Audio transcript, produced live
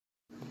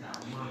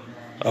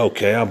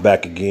Okay, I'm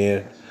back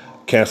again.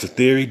 Cancer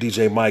Theory,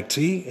 DJ Mike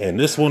T, and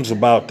this one's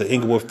about the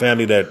Inglewood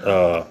family that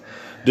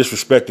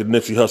disrespected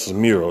Nipsey Hussle's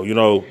mural. You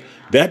know,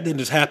 that didn't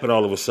just happen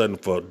all of a sudden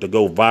for to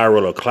go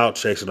viral or clout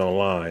chasing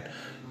online.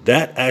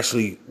 That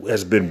actually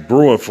has been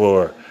brewing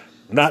for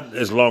not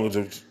as long as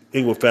the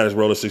Inglewood family's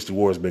Rolling 60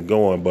 war has been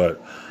going,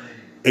 but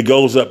it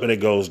goes up and it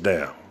goes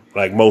down,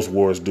 like most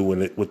wars do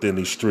within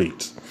these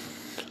streets.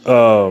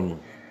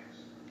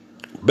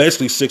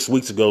 Basically, 6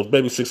 weeks ago,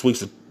 maybe 6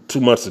 weeks or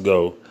 2 months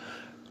ago,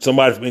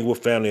 somebody from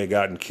Inglewood family had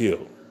gotten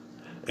killed.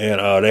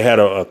 And they had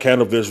a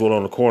candle visual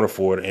on the corner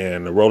for it,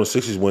 and the Rolling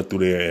 60s went through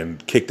there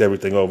and kicked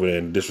everything over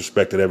and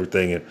disrespected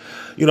everything. And,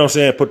 you know what I'm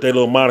saying, put their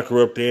little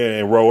moniker up there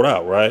and rolled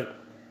out, right?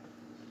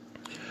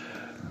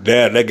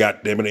 They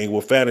got them and the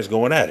Inglewood families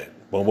going at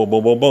it. Boom, boom,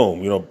 boom, boom,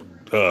 boom. You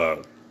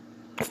know,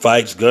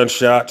 fights,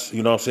 gunshots,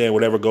 you know what I'm saying,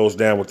 whatever goes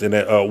down within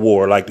that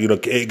war. Like, you know,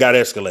 it got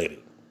escalated.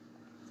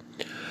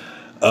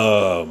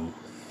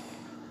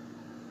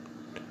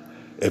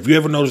 If you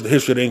ever notice the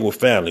history of the Inglewood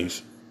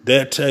families,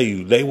 they'll tell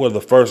you they were the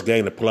first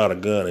gang to pull out a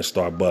gun and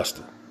start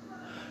busting.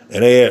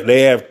 And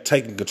they have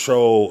taken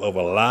control of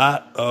a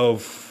lot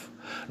of,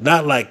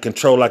 not like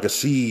control like a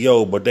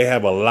CEO, but they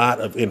have a lot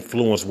of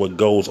influence what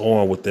goes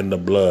on within the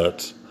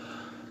Bloods,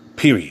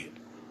 period.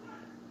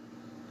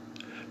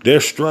 Their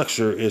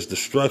structure is the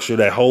structure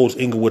that holds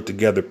Inglewood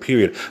together,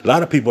 period. A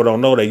lot of people don't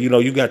know that. You know,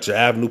 you got your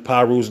Avenue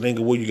Pyrus in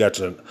Inglewood, you got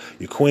your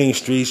Queen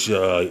Streets,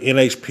 your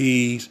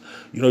NHPs,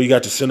 you know, you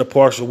got your Center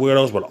Parks, your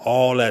Weirdos, but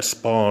all that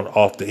spawned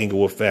off the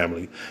Inglewood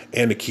family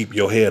and to keep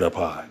your head up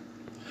high.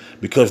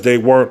 Because they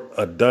weren't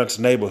a dunce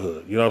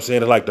neighborhood. You know what I'm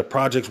saying? It's like the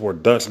projects were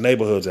dunce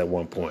neighborhoods at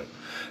one point.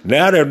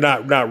 Now they're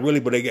not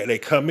really, but they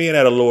come in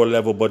at a lower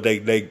level, but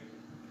they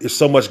there's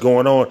so much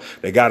going on,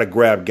 they got to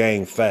grab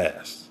game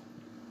fast.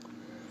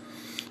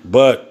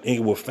 But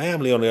Inglewood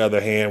family, on the other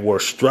hand, were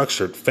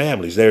structured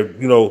families. They're,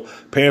 you know,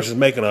 parents is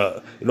making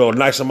a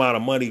nice amount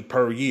of money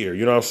per year.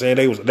 You know what I'm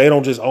saying? They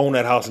don't just own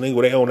that house in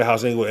Inglewood. They own the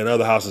house in Inglewood and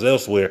other houses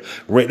elsewhere.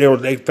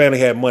 They family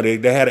had money.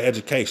 They had an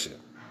education.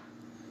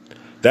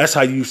 That's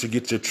how you used to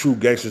get your true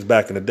gangsters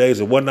back in the days.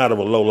 It wasn't out of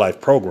a low life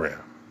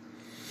program.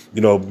 You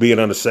know, being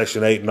under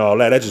Section 8 and all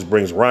that, that just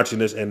brings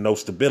raunchiness and no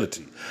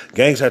stability.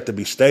 Gangs have to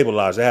be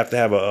stabilized. They have to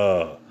have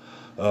a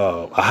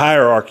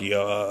hierarchy,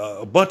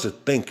 a bunch of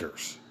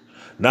thinkers.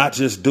 Not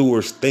just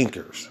doers,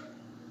 thinkers.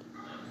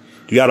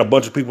 You got a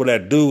bunch of people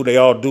that do, they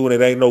all do, and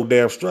it ain't no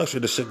damn structure,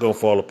 the shit gonna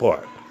fall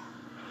apart.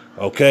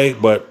 Okay?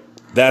 But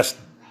that's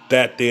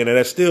that then, and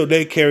that's still,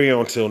 they carry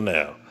on till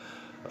now.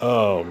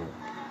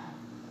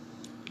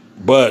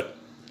 But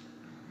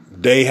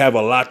they have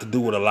a lot to do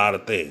with a lot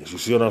of things. You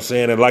see what I'm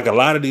saying? And like a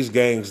lot of these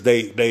gangs,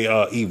 they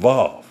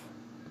evolve.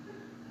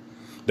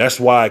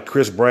 That's why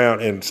Chris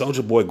Brown and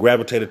Soulja Boy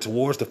gravitated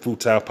towards the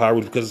Fruitown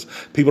Pirates, because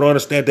people don't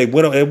understand it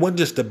wasn't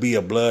just to be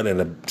a blood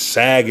and a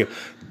sag,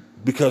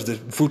 because the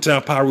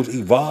Fruitown Pirates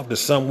evolved in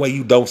some way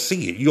you don't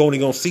see it. You only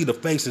gonna see the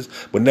faces,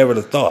 but never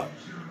the thought.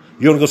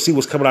 You only gonna see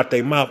what's coming out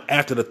their mouth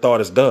after the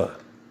thought is done.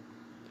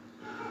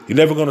 You're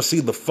never gonna see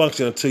the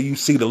function until you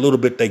see the little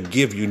bit they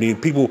give you.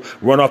 And people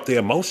run off their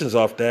emotions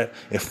off that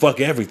and fuck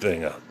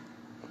everything up.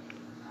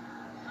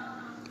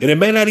 And it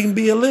may not even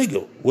be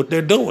illegal, what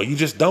they're doing. You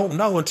just don't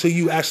know until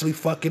you actually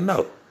fucking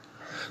know.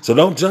 So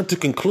don't jump to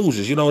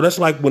conclusions. You know, that's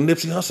like when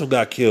Nipsey Hussle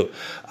got killed.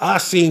 I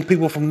seen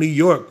people from New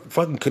York,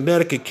 fucking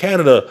Connecticut,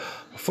 Canada,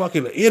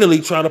 fucking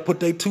Italy trying to put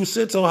their 2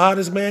 cents on how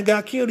this man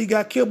got killed. He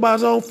got killed by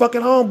his own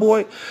fucking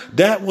homeboy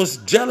that was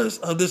jealous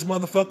of this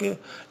motherfucker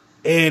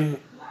and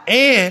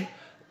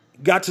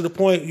got to the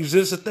point, this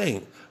is the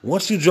thing.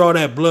 Once you draw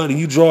that blood and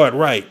you draw it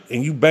right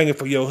and you bang it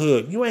for your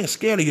hood, you ain't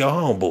scared of your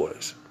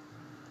homeboys.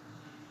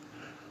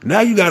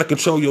 Now you got to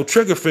control your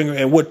trigger finger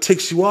and what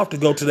ticks you off to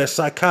go to that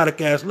psychotic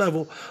ass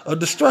level of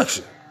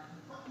destruction.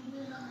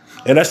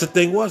 And that's the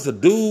thing was, the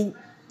dude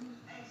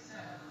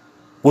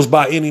was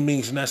by any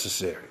means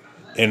necessary.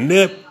 And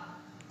Nip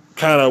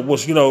kind of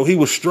was, you know, he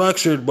was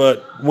structured,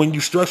 but when you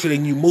structured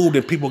and you moved,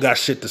 and people got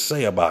shit to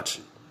say about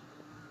you.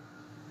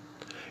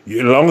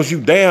 As long as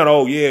you down,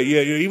 oh yeah,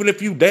 even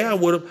if you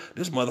down with him,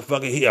 this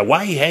motherfucker here,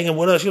 why he hanging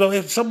with us? You know,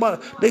 if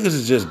somebody, niggas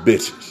is just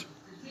bitches.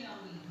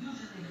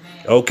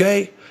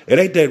 Okay? It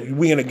ain't that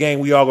we in a gang,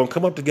 we all gonna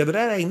come up together.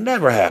 That ain't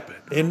never happened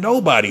in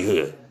nobody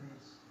hood.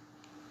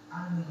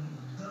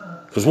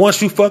 Because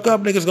once you fuck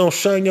up, niggas gonna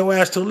shun your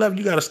ass to the left.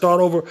 You gotta start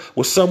over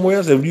with somewhere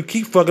else. And if you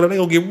keep fucking up, they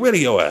gonna get rid of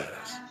your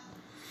ass.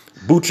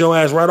 Boot your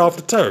ass right off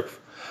the turf.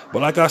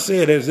 But like I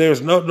said,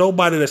 there's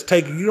nobody that's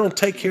taking, you don't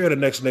take care of the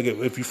next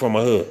nigga if you from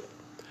a hood.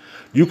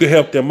 You can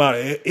help them out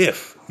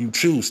if you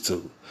choose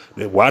to.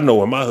 Well, I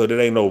know in my hood, it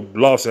ain't no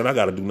law saying I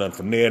gotta do nothing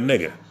for near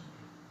nigga.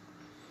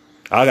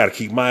 I got to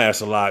keep my ass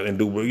alive and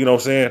do, you know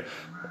what I'm saying?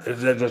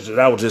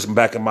 That was just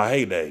back in my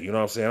heyday, you know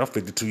what I'm saying? I'm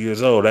 52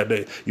 years old. That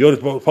day, you're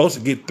supposed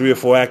to get 3 or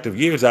 4 active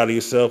years out of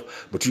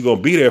yourself, but you're going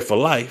to be there for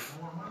life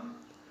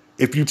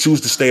if you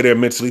choose to stay there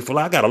mentally for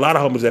life. I got a lot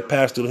of homies that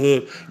pass through the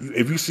hood.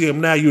 If you see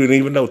them now, you didn't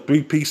even know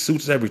 3-piece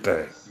suits,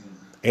 everything.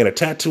 and a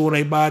tattoo on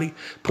their body,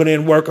 put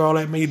in work, all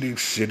that, man,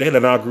 shit, they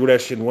done outgrew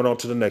that shit and went on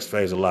to the next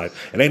phase of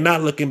life. And they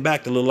not looking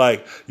back to look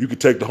like you could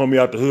take the homie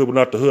out the hood, but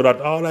not the hood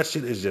out. All that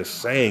shit is just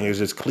saying, it's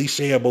just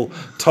clichéable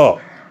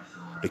talk.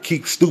 They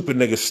keep stupid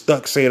niggas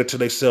stuck saying it to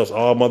themselves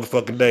all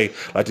motherfucking day,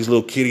 like these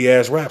little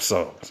kitty-ass rap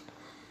songs.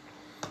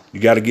 You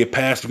got to get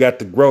past, you got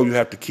to grow, you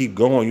have to keep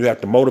going, you have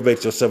to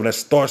motivate yourself, and that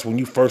starts when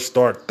you first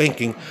start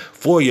thinking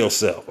for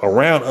yourself,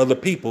 around other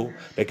people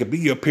that could be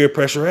your peer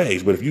pressure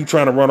age. But if you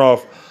trying to run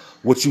off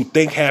what you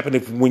think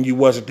happened when you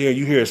wasn't there,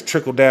 you hear it's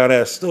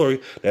trickle-down-ass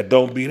story, that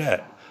don't be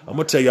that. I'm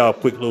going to tell y'all a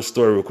quick little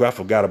story real quick. I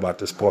forgot about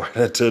this part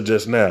until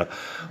just now.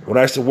 When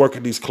I used to work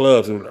at these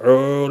clubs in the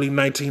early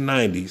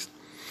 1990s,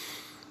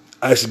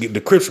 I used to get, the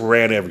Crips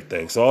ran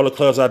everything. So all the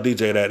clubs I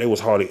DJ'd at, there was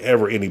hardly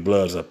ever any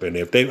Bloods up in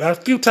there. A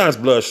few times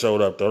Bloods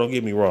showed up, though, don't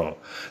get me wrong.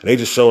 And they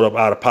just showed up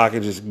out of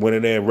pocket, just went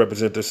in there and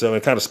represented themselves,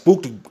 and kind of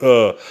spooked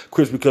the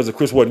Crips because the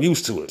Crips wasn't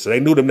used to it. So they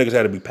knew them niggas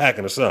had to be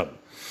packing or something.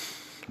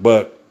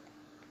 But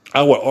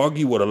I would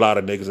argue with a lot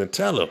of niggas and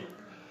tell them,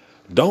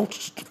 don't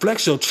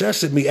flex your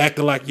chest at me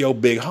acting like your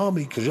big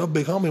homie, because your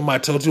big homie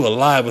might told you a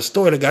lie of a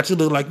story that got you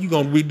to look like you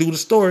going to redo the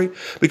story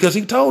because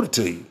he told it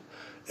to you.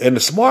 And the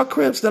smart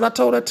Crips that I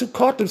told that to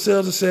caught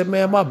themselves and said,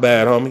 man, my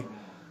bad, homie.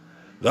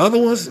 The other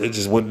ones, it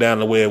just went down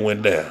the way it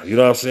went down. You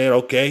know what I'm saying?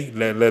 Okay,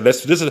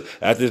 this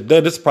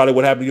is probably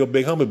what happened to your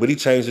big homie, but he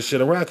changed the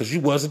shit around because you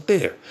wasn't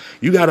there.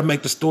 You got to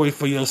make the story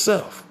for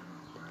yourself.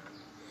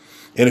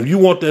 And if you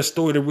want that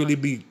story to really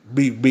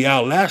be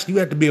outlasted, you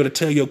have to be able to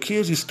tell your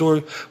kids your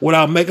story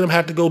without making them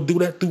have to go do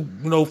that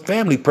through,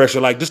 family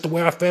pressure. Like, this the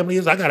way our family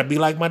is. I got to be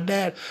like my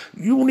dad.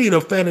 You don't need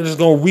a family that's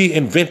going to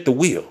reinvent the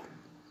wheel.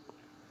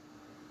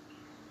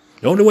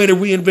 The only way to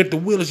reinvent the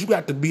wheel is you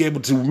got to be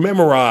able to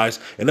memorize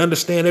and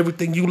understand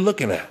everything you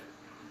looking at.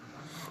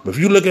 But if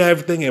you look at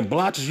everything in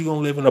blotches, you're going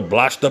to live in a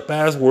blotched up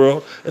ass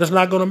world, and it's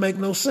not going to make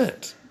no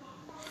sense.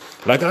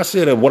 Like I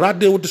said, when I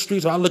deal with the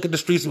streets, I look at the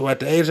streets at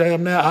the age I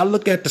am now, I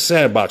look at the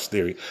sandbox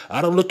theory.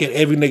 I don't look at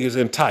every nigga's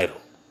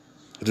entitled.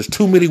 There's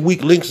too many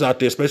weak links out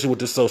there, especially with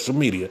the social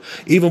media.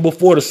 Even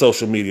before the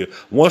social media,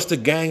 once the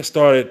gang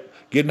started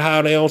getting high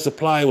on their own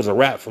supply, it was a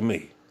wrap for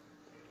me.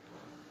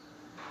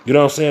 You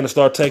know what I'm saying? To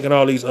start taking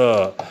all these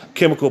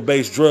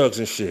chemical-based drugs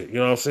and shit. You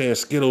know what I'm saying?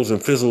 Skittles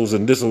and fizzles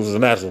and thistles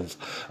and assles.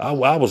 I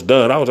was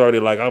done. I was already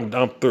like,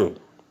 I'm through.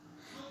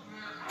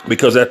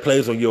 Because that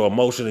plays on your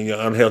emotion and your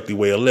unhealthy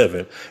way of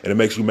living. And it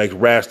makes you make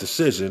rash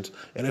decisions.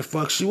 And it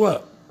fucks you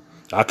up.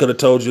 I could have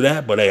told you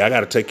that. But, hey, I got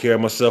to take care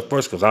of myself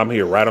first because I'm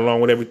here right along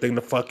with everything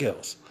the fuck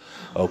else.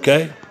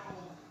 Okay?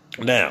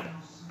 Now,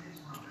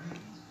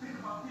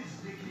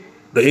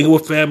 the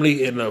Inglewood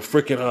family and the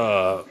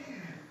freaking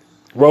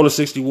Roller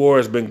 60 War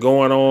has been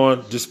going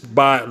on just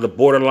by the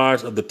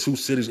borderlines of the two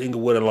cities,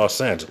 Inglewood and Los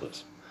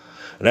Angeles.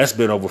 And that's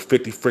been over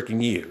 50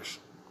 freaking years.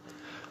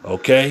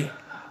 Okay?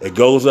 It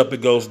goes up,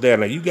 it goes down.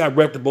 Now, you got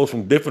reputables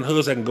from different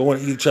hoods that can go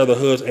into each other's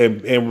hoods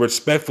and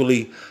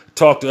respectfully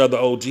talk to other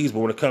OGs. But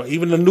when it comes,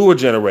 even the newer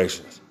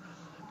generations,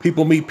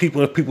 people meet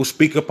people and people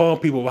speak upon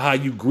people how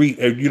you greet,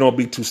 and you don't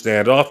be too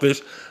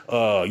standoffish.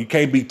 You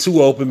can't be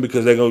too open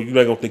because you're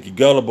not going to think you're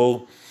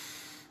gullible.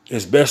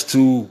 It's best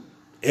to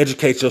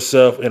educate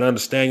yourself and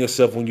understand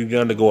yourself when you're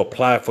young to go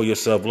apply for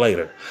yourself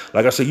later.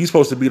 Like I said, you're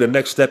supposed to be the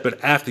next step in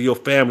after your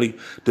family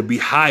to be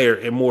higher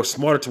and more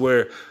smarter to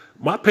where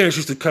my parents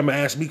used to come and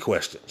ask me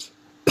questions.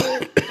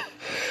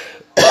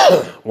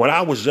 When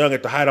I was young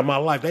at the height of my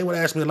life, they would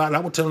ask me a lot and I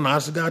would tell them,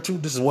 honest to God,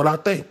 truth, this is what I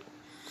think.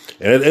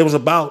 And it was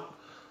about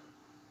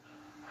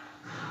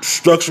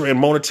structure and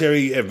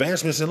monetary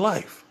advancements in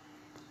life.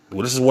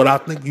 Well, this is what I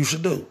think you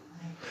should do.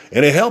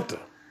 And it helped them.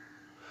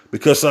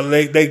 Because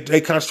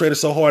they concentrated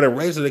so hard in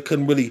raising, they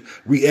couldn't really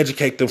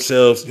re-educate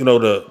themselves,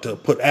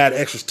 to add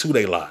extras to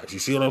their lives. You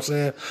see what I'm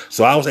saying?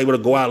 So I was able to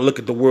go out and look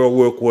at the world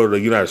real quick, the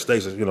United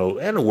States, and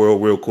the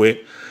world real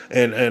quick,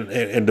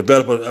 and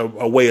develop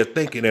a way of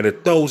thinking. And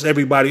it throws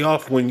everybody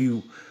off when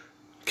you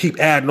keep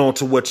adding on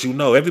to what you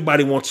know.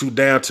 Everybody wants you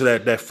down to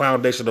that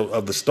foundation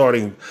of the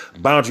starting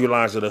boundary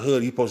lines of the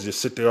hood. You're supposed to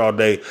just sit there all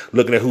day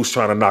looking at who's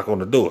trying to knock on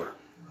the door.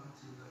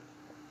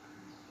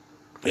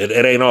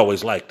 It ain't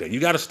always like that. You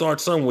got to start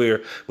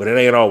somewhere, but it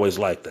ain't always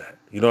like that.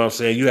 You know what I'm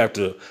saying? You have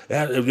to,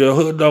 if your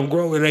hood don't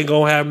grow, it ain't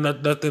going to have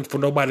nothing for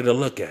nobody to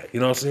look at. You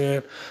know what I'm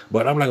saying?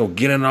 But I'm not going to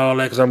get into all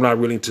that because I'm not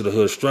really into the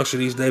hood structure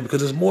these days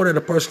because there's more that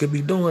a person can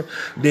be doing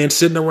than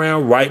sitting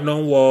around writing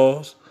on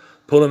walls,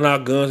 pulling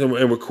out guns and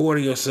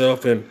recording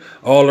yourself and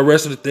all the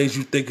rest of the things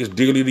you think is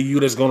dearly to you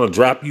that's going to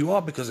drop you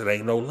off because it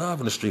ain't no love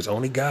in the streets.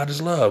 Only God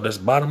is love. That's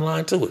bottom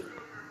line to it.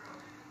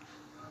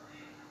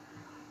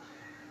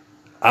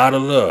 Out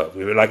of love,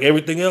 like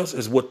everything else,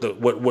 is what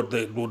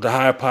the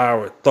higher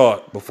power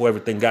thought before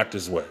everything got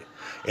this way,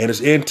 and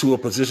it's into a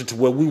position to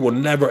where we will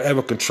never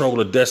ever control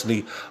the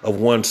destiny of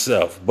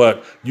oneself.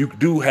 But you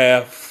do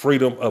have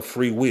freedom of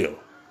free will.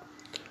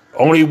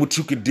 Only what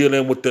you can deal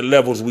in with the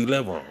levels we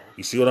live on.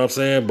 You see what I'm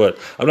saying? But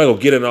I'm not gonna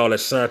get into all that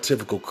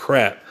scientific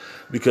crap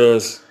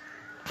because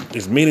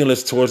it's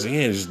meaningless towards the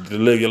end. Just to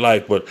live your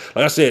life. But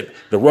like I said,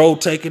 the road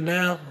taken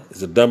now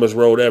is the dumbest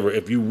road ever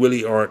if you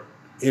really aren't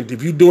And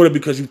if you're doing it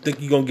because you think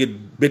you're gonna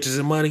get bitches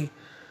and money,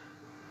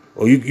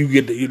 or you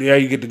get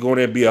to go in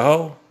there and be a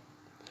hoe,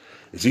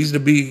 it's easy to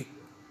be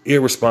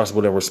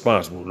irresponsible than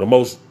responsible. The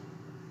most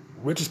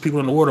richest people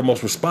in the world are the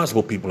most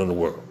responsible people in the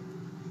world.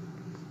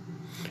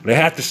 They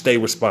have to stay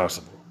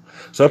responsible.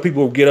 Some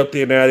people get up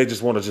there now, they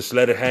just want to just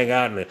let it hang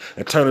out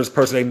and turn this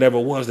person they never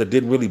was that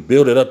didn't really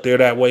build it up there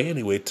that way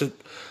anyway. It took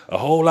a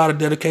whole lot of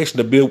dedication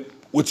to build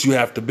what you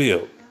have to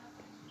build.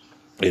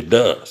 It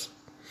does.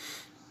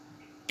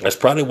 That's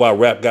probably why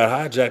rap got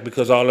hijacked,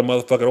 because all the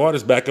motherfucking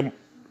artists back in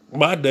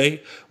my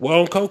day were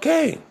on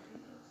cocaine.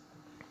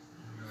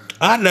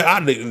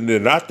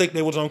 I think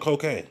they was on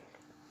cocaine.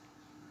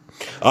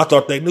 I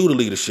thought they knew to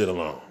leave the shit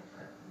alone.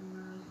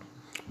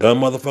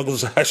 Dumb motherfuckers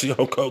was actually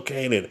on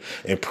cocaine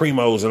and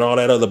primos and all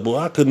that other bull.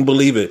 I couldn't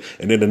believe it.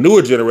 And then the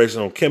newer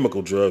generation on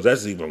chemical drugs,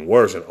 that's even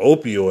worse. And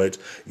opioids.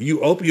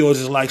 Opioids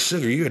is like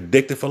sugar. You're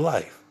addicted for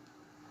life.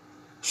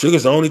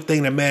 Sugar's the only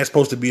thing that man's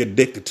supposed to be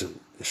addicted to,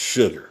 is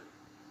sugar.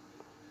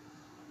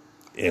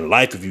 In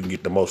life, if you can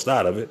get the most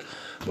out of it.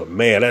 But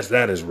man,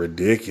 that is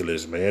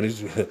ridiculous, man.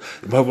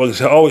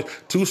 Motherfuckers are always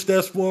 2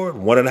 steps forward,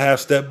 1.5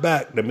 steps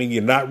back. That means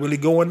you're not really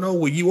going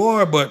nowhere. You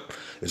are, but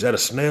it's at a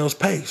snail's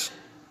pace.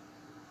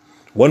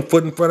 1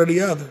 foot in front of the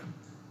other.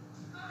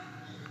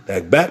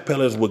 That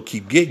backpedaling is what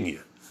keep getting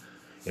you.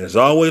 And it's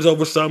always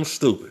over something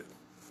stupid.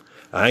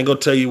 I ain't gonna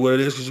tell you what it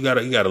is, because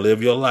you gotta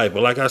live your life.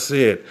 But like I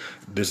said,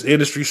 this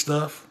industry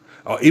stuff,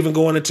 or even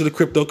going into the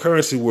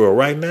cryptocurrency world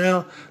right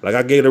now, like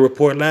I gave a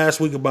report last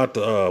week about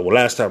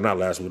last time I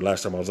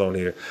was on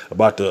here,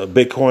 about the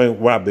the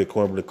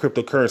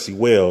cryptocurrency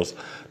whales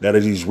that are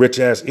these rich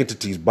ass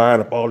entities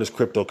buying up all this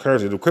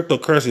cryptocurrency. The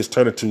cryptocurrency is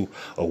turned into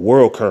a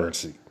world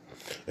currency.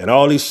 And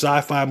all these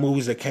sci-fi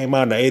movies that came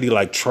out in the 80s,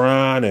 like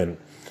Tron and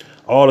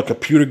all the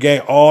computer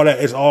game, all that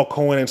is all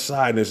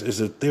coincide. It's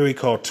a theory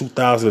called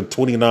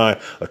 2029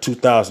 or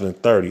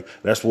 2030.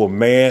 That's where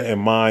man and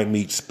mind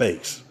meet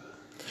space.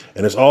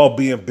 And it's all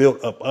being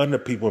built up under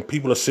people. And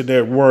people are sitting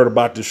there worried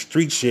about the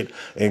street shit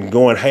and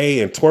going,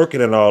 hey, and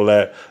twerking and all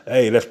that.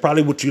 Hey, that's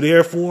probably what you're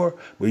there for.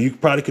 But you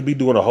probably could be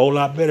doing a whole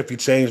lot better if you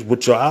change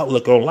what your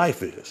outlook on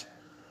life is.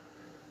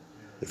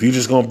 If you're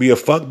just going to be a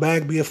fuck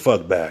bag, be a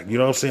fuck bag. You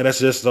know what I'm saying? That's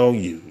just on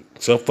you.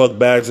 Some fuck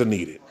bags are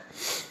needed.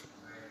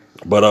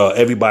 But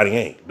everybody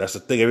ain't. That's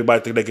the thing.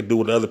 Everybody think they can do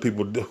what other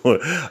people are doing.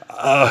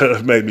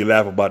 It made me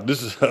laugh about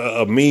this. Is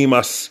a meme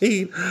I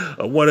seen.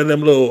 One of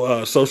them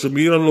little social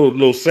media,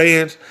 little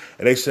sayings.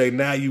 And they say,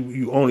 now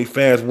you only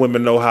fans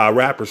women know how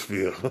rappers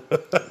feel.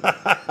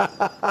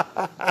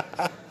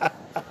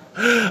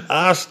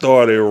 I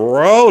started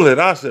rolling.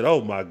 I said,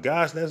 oh my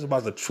gosh, that's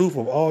about the truth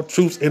of all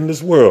truths in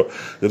this world.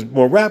 Because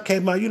when rap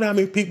came out, you know how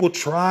many people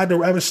tried to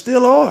rap and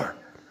still are.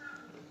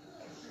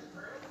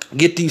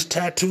 Get these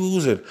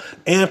tattoos and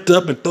amped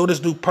up and throw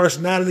this new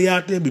personality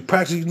out there, be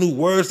practicing new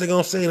words they're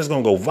going to say, and it's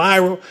going to go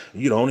viral.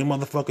 And you the only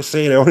motherfucker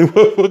saying the only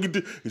motherfucker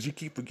do, because you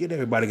keep forgetting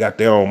everybody got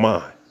their own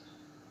mind.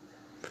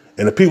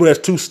 And the people that's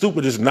too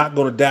stupid is not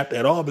going to adapt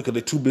at all because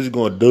they're too busy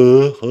going,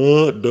 duh.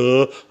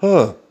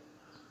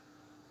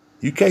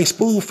 You can't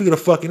spoon feed a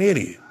fucking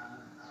idiot.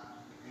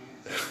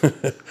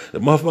 The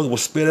motherfucker will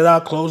spit it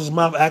out, close his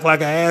mouth, act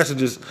like an ass, and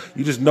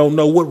you just don't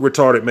know what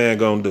retarded man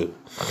gonna do.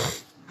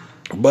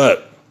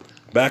 But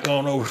back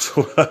on over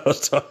to what I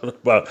was talking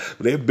about.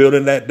 They're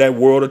building that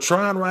world of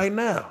Tron right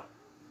now.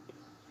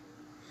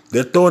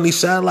 They're throwing these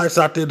satellites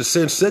out there to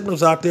send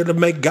signals out there to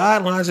make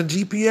guidelines and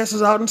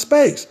GPSs out in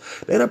space.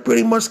 They done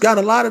pretty much got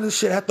a lot of this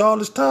shit after all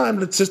this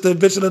time. Since the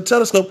invention of the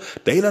telescope,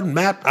 they done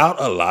mapped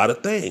out a lot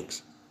of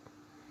things.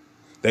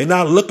 They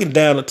not looking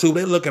down the tube,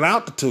 they looking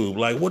out the tube.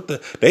 Like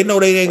they know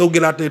they ain't gonna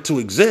get out there to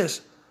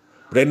exist,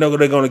 but they know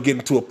they're gonna get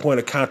into a point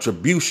of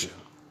contribution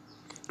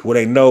where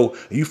they know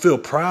you feel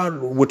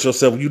proud with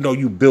yourself. You know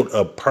you built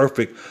a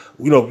perfect,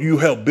 you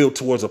helped build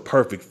towards a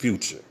perfect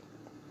future.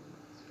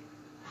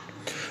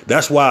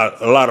 That's why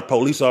a lot of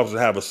police officers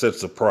have a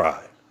sense of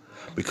pride,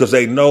 because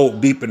they know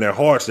deep in their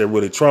hearts they're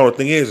really trying. The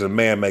thing is, a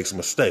man makes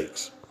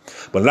mistakes,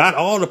 but not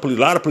all the police.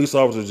 A lot of police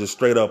officers are just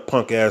straight up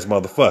punk ass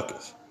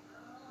motherfuckers.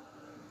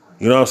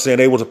 You know what I'm saying?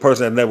 They was a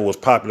person that never was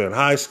popular in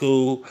high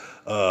school.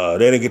 They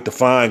didn't get to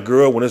find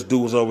girl when this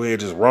dude was over here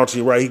just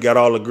raunchy, right? He got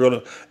all the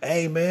girl.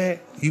 Hey, man,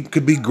 you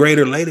could be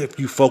greater later if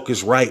you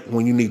focus right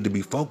when you need to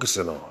be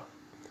focusing on.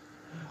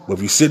 But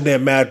if you're sitting there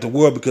mad at the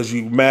world because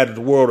you mad at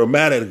the world or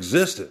mad at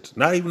existence,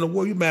 not even the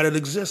world, you mad at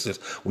existence.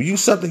 When you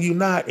something you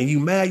not and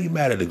you mad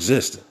at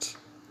existence.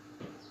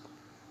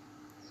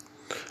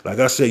 Like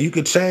I said, you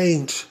can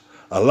change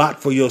a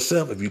lot for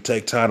yourself if you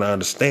take time to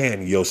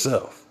understand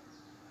yourself.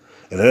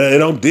 And they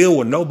don't deal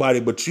with nobody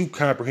but you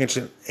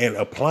comprehension and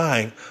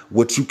applying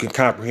what you can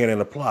comprehend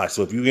and apply.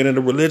 So if you get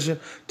into religion,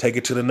 take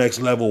it to the next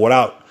level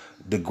without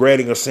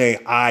degrading or saying,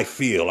 I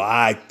feel,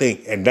 I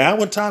think. And now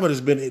in time,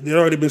 it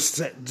already been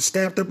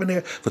stamped up in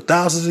there for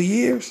thousands of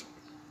years.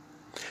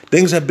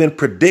 Things have been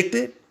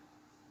predicted.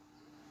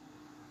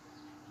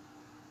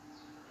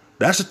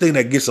 That's the thing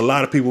that gets a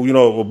lot of people,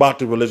 about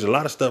the religion. A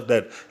lot of stuff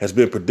that has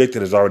been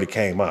predicted has already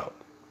came out.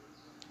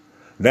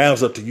 Now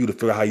it's up to you to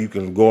figure out how you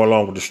can go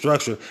along with the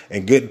structure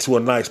and get into a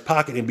nice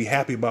pocket and be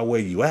happy about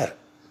where you at.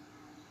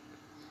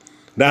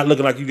 Not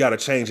looking like you got to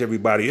change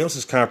everybody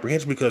else's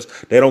comprehension because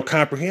they don't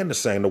comprehend the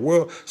same. The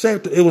world, say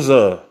it was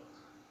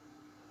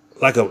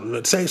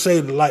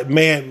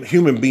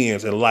human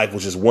beings in life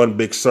was just one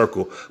big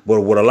circle,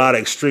 but with a lot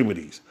of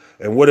extremities.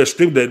 And where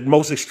the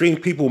most extreme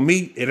people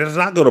meet, it is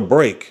not going to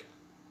break.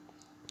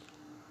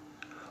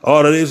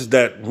 All it is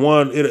that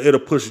one, it'll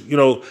push,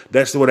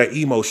 that's where that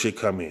emo shit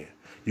come in.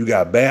 You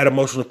got bad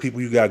emotional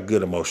people, you got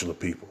good emotional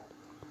people.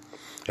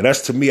 And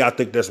that's, to me, I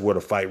think that's where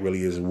the fight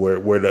really is,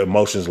 where the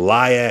emotions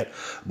lie at.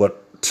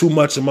 But too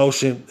much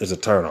emotion is a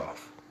turnoff.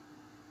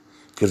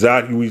 Because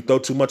when you throw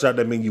too much out,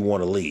 that means you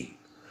want to lead.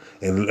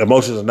 And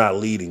emotions are not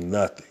leading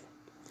nothing.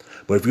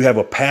 But if you have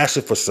a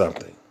passion for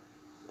something,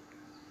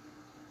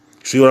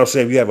 see what I'm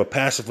saying? If you have a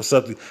passion for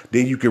something,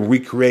 then you can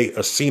recreate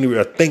a scenery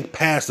or think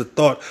past the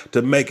thought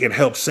to make it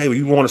help save it.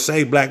 You want to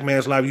save black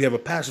man's life, you have a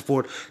passion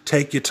for it,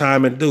 take your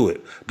time and do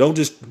it. Don't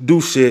just do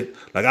shit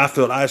like I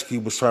felt Ice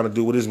Cube was trying to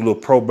do with his little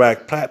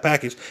pro-black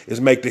package, is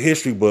make the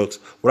history books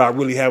without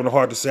really having the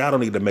heart to say, I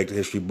don't need to make the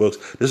history books.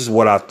 This is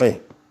what I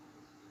think.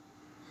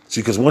 See,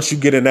 because once you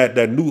get in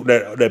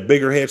that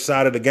bigger head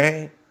side of the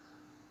game,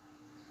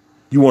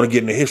 you want to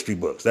get in the history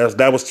books.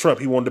 That was Trump.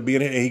 He wanted to be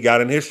in it, and he got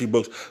in history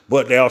books.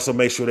 But they also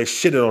made sure they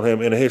shitted on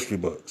him in the history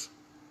books,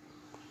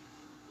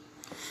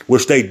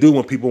 which they do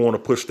when people want to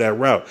push that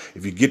route.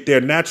 If you get there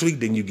naturally,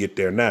 then you get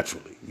there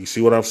naturally. You see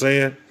what I'm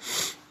saying?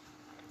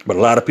 But a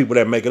lot of people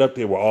that make it up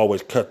there were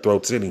always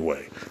cutthroats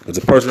anyway. Because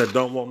the person that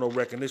don't want no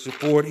recognition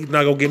for it, he's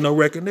not going to get no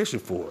recognition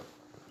for it.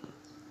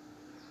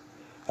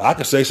 I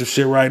can say some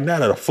shit right now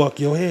that'll fuck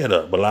your head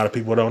up, but a lot of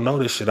people don't know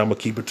this shit. I'm going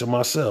to keep it to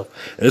myself.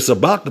 And it's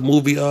about the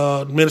movie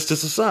Menace to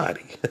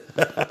Society.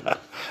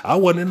 I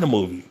wasn't in the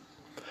movie.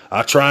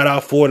 I tried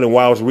out for it, and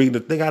while I was reading the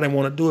thing, I didn't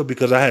want to do it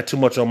because I had too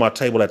much on my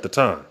table at the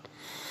time.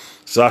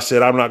 So I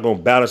said, I'm not going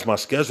to balance my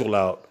schedule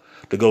out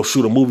to go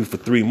shoot a movie for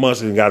 3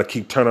 months and got to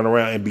keep turning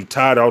around and be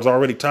tired. I was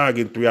already tired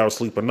getting 3 hours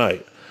sleep a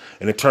night.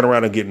 And then turn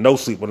around and get no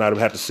sleep when I'd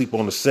have to sleep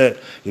on the set.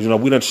 We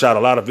done shot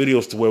a lot of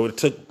videos to where it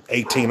took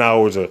 18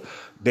 hours or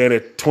then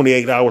at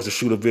 28 hours to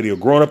shoot a video.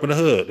 Growing up in the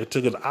hood, it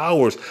took us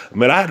hours. I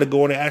mean, I had to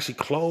go in there, actually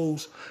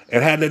close,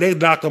 and they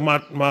knocked on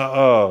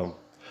my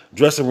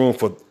dressing room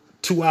for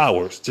 2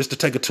 hours just to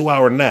take a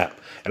 2-hour nap.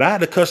 And I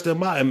had to cuss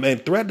them out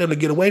and threaten them to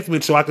get away from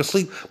me so I could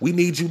sleep. We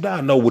need you now.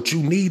 No, what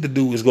you need to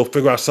do is go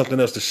figure out something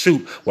else to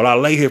shoot while I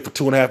lay here for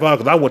 2.5 hours,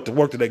 because I went to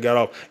work today, got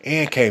off,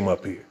 and came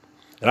up here.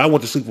 And I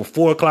went to sleep from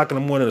 4 o'clock in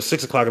the morning to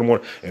 6 o'clock in the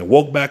morning and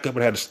woke back up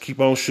and had to keep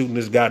on shooting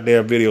this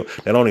goddamn video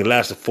that only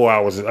lasted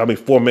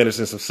 4 minutes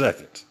and some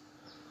seconds.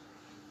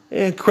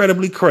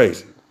 Incredibly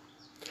crazy.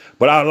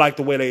 But I like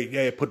the way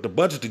they put the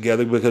budget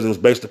together because it was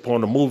based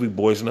upon the movie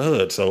Boys in the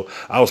Hood. So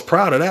I was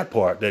proud of that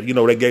part, that,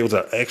 they gave us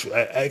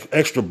an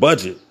extra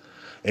budget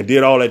and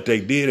did all that they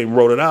did and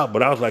wrote it out.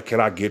 But I was like,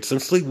 can I get some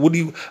sleep?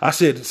 I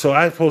said, so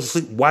I'm supposed to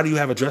sleep. Why do you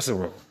have a dressing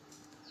room?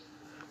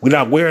 We're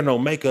not wearing no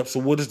makeup, so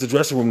what is the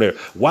dressing room there?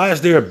 Why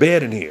is there a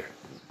bed in here?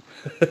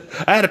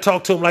 I had to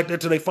talk to them like that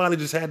till they finally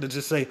just had to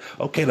just say,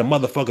 okay, the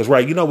motherfucker's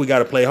right. We got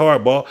to play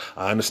hardball.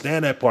 I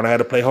understand that part. I had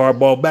to play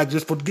hardball back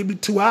just give me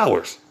 2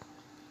 hours.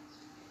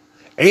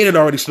 Aiden had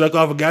already snuck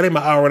off and got him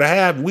an hour and a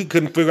half. We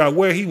couldn't figure out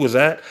where he was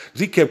at.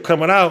 He kept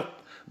coming out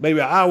maybe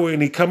an hour, and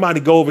he'd come out,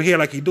 he'd go over here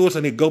like he doing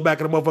something, he'd go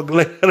back in the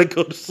motherfucker and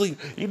go to sleep.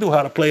 He knew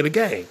how to play the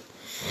game.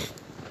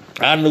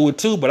 I knew it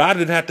too, but I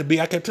didn't have to be.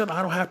 I kept telling him,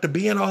 I don't have to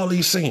be in all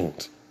these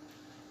scenes.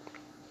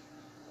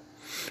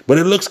 But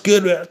it looks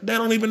good. They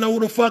don't even know who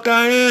the fuck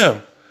I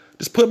am.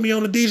 Just put me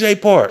on the DJ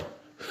part.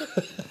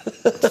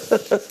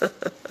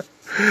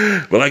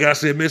 But like I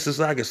said,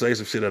 Mrs. I can say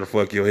some shit that'll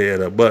fuck your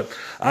head up. But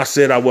I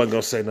said I wasn't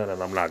going to say nothing.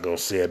 I'm not going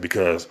to say it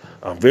because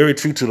I'm very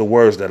true to the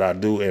words that I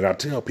do. And I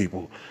tell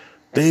people,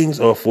 things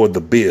are for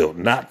the build,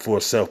 not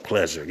for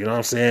self-pleasure. You know what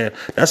I'm saying?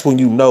 That's when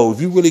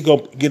if you really go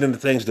get into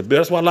things to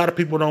build. That's why a lot of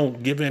people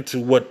don't give in to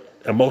what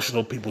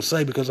emotional people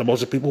say, because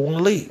emotional people want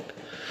to lead.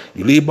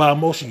 You lead by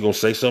emotion, you're going to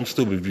say something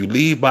stupid. If you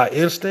lead by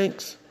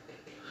instincts,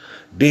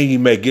 then you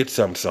may get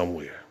something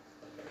somewhere.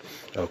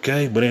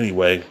 Okay? But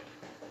anyway,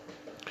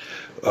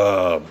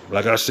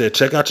 like I said,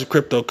 check out your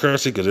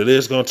cryptocurrency because it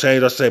is going to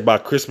change. I say by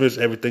Christmas,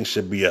 everything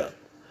should be up.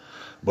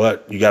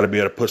 But you got to be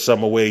able to put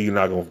something away you're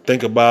not going to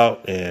think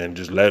about and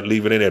just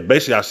leave it in there.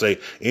 Basically, I say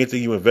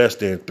anything you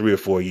invest in 3 or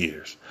 4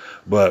 years.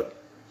 But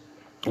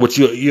what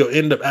you'll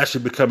end up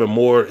actually becoming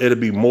more, it'll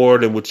be more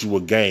than what you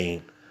will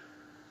gain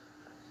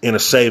in a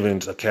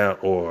savings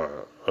account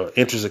or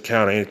interest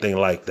account or anything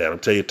like that. I'll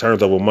tell you, it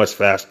turns over much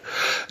faster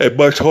and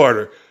much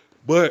harder.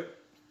 But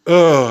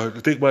I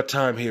think my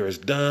time here is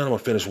done. I'm going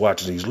to finish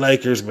watching these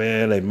Lakers,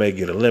 man. They may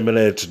get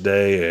eliminated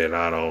today, and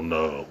I don't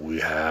know. We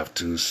have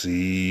to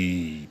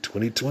see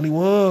 2021.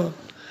 Y'all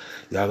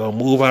going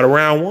to move out of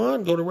round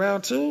 1, go to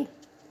round 2?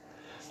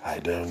 I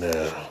don't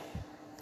know.